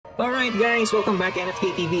Alright guys, welcome back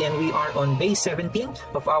NFT TV, and we are on day 17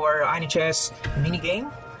 of our Anichess minigame,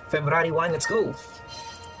 February 1, let's go!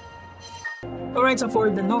 Alright, so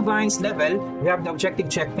for the Novice level, we have the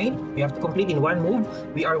objective checkmate. We have to complete in one move.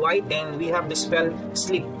 We are white and we have the spell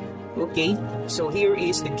sleep. Okay, so here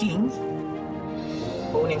is the king,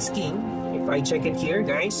 opponent's king. If I check it here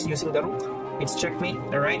guys, using the rook, it's checkmate.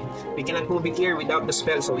 Alright, we cannot move it here without the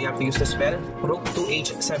spell, so we have to use the spell. Rook to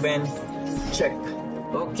h7, check.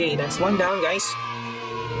 Okay, that's one down guys.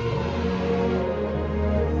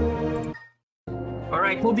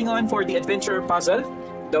 Alright, moving on for the adventure puzzle.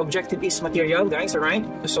 The objective is material guys, alright?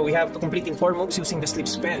 So we have to complete in 4 moves using the sleep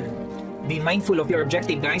spell. Be mindful of your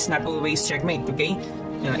objective guys, not always checkmate, okay?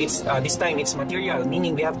 This time it's material,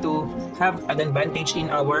 meaning we have to have an advantage in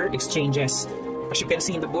our exchanges. As you can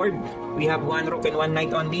see in the board, we have 1 rook and 1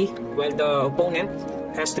 knight only, while the opponent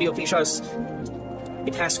has 3 officials.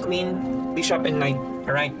 It has queen, bishop, and knight.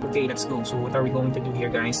 Alright, okay, let's go. So what are we going to do here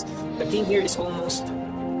guys? The king here is almost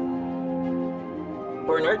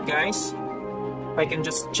cornered guys. If I can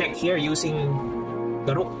just check here using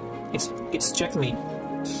the rook, it's checkmate.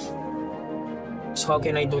 So how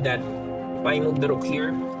can I do that? If I move the rook here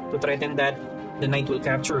to threaten that, the knight will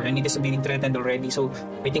capture, and it is being threatened already. So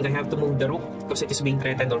I think I have to move the rook because it is being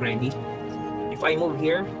threatened already. If I move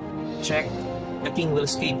here, check, the king will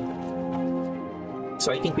escape.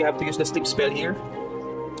 So I think we have to use the sleep spell here.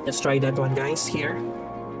 Let's try that one guys here,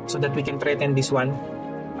 so that we can threaten this one.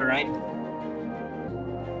 Alright,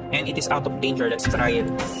 and it is out of danger. Let's try it.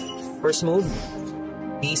 First move,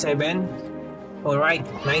 d7. Alright,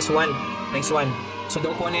 nice one, nice one. So the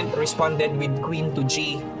opponent responded with queen to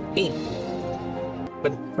g8.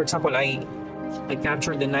 But for example, I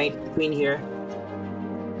captured the knight, queen here.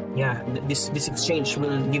 Yeah, this exchange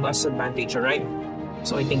will give us advantage, alright?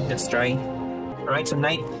 So I think let's try. Alright, so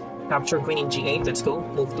knight, capture queen in g8. Let's go,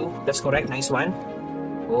 move 2. That's correct, nice one.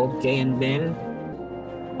 Okay, and then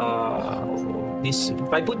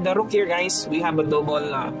if I put the rook here guys, we have a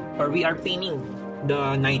double or we are pinning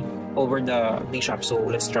the knight over the bishop. So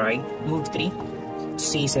let's try move 3,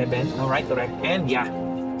 c7. Alright, correct. And yeah,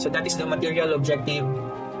 so that is the material objective.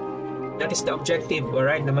 That is the objective,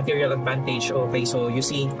 alright, the material advantage. Okay, so you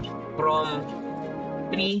see from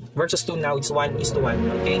 3 versus 2, now it's 1:1.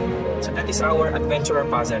 Okay, so that is our adventurer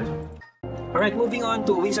puzzle. Alright, moving on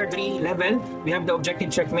to Wizardry level, we have the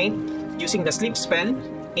objective checkmate using the sleep spell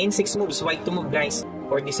in 6 moves. White to move guys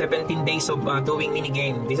for the 17 days of doing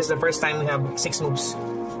minigame. This is the first time we have 6 moves.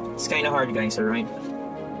 It's kind of hard guys, alright?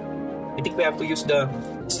 I think we have to use the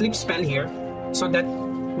sleep spell here so that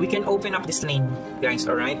we can open up this lane guys,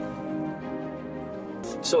 alright?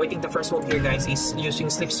 So I think the first move here guys is using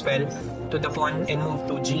sleep spell to the pawn and move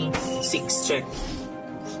to g6, check.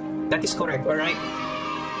 That is correct, alright?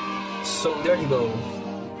 So there you go.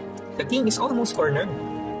 The king is almost cornered.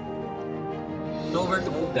 Nowhere to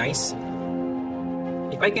move guys.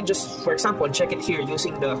 If I can just, for example, check it here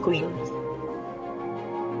using the queen,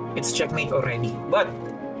 it's checkmate already. But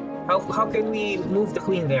how can we move the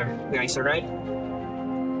queen there guys, alright?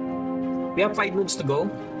 We have 5 moves to go.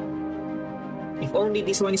 If only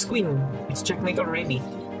this one is queen, it's checkmate already.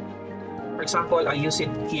 For example, I use it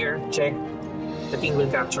here, check, the king will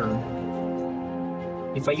capture.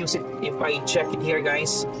 If I check it here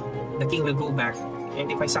guys, the king will go back.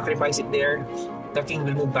 And if I sacrifice it there, the king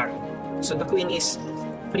will move back. So the queen is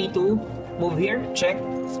free to move here, check,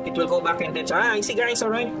 it will go back and then, I see guys,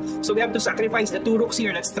 alright? So we have to sacrifice the 2 rooks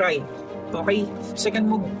here. Let's try. Okay, second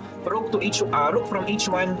move, rook from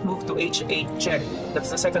h1, move to h8, check. That's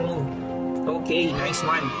the second move. Okay, nice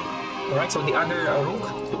one. Alright, so the other rook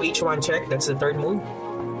to h1, check. That's the third move.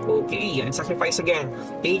 Okay, and sacrifice again.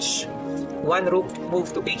 h1 rook,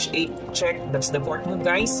 move to h8, check. That's the fourth move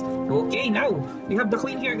guys. Okay, now we have the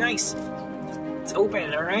queen here guys. It's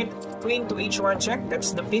open, alright? Queen to h1, check.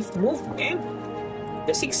 That's the 5th move. And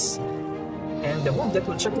the 6th. And the move that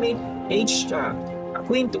will checkmate,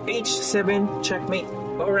 queen to h7, checkmate.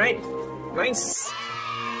 Alright, nice.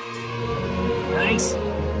 Nice.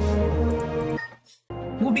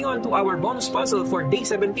 Moving on to our bonus puzzle for day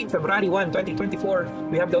 17, February 1, 2024.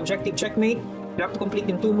 We have the objective checkmate. We have to complete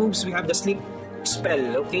in 2 moves. We have the sleep spell.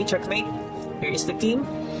 Okay, checkmate. Here is the king.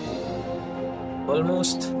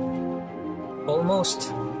 Almost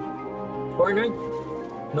cornered.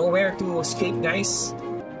 Nowhere to escape guys.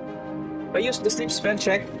 If I use the sleep spell,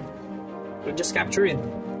 check, we'll just capture it.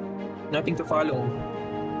 Nothing to follow.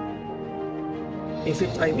 If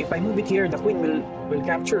I move it here, the queen will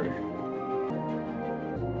capture.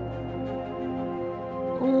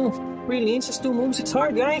 Oh, really? It's just 2 moves. It's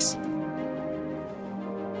hard, guys.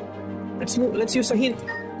 Let's use a hint.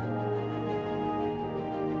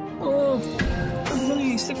 no. Ano ba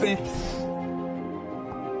i-slip eh?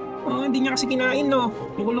 Oh, hindi niya kasi kinain, no?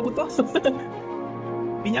 Loko-loko to.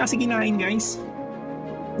 Hindi niya kasi kinain, guys.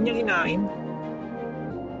 Hindi niya kinain.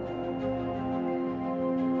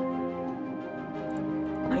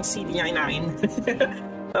 I see, hindi niya kinain.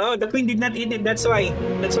 Oh, the queen did not eat it. That's why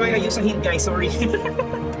I use a hint, guys. Sorry.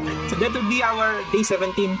 So that would be our day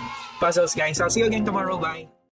 17 puzzles, guys. I'll see you again tomorrow. Bye.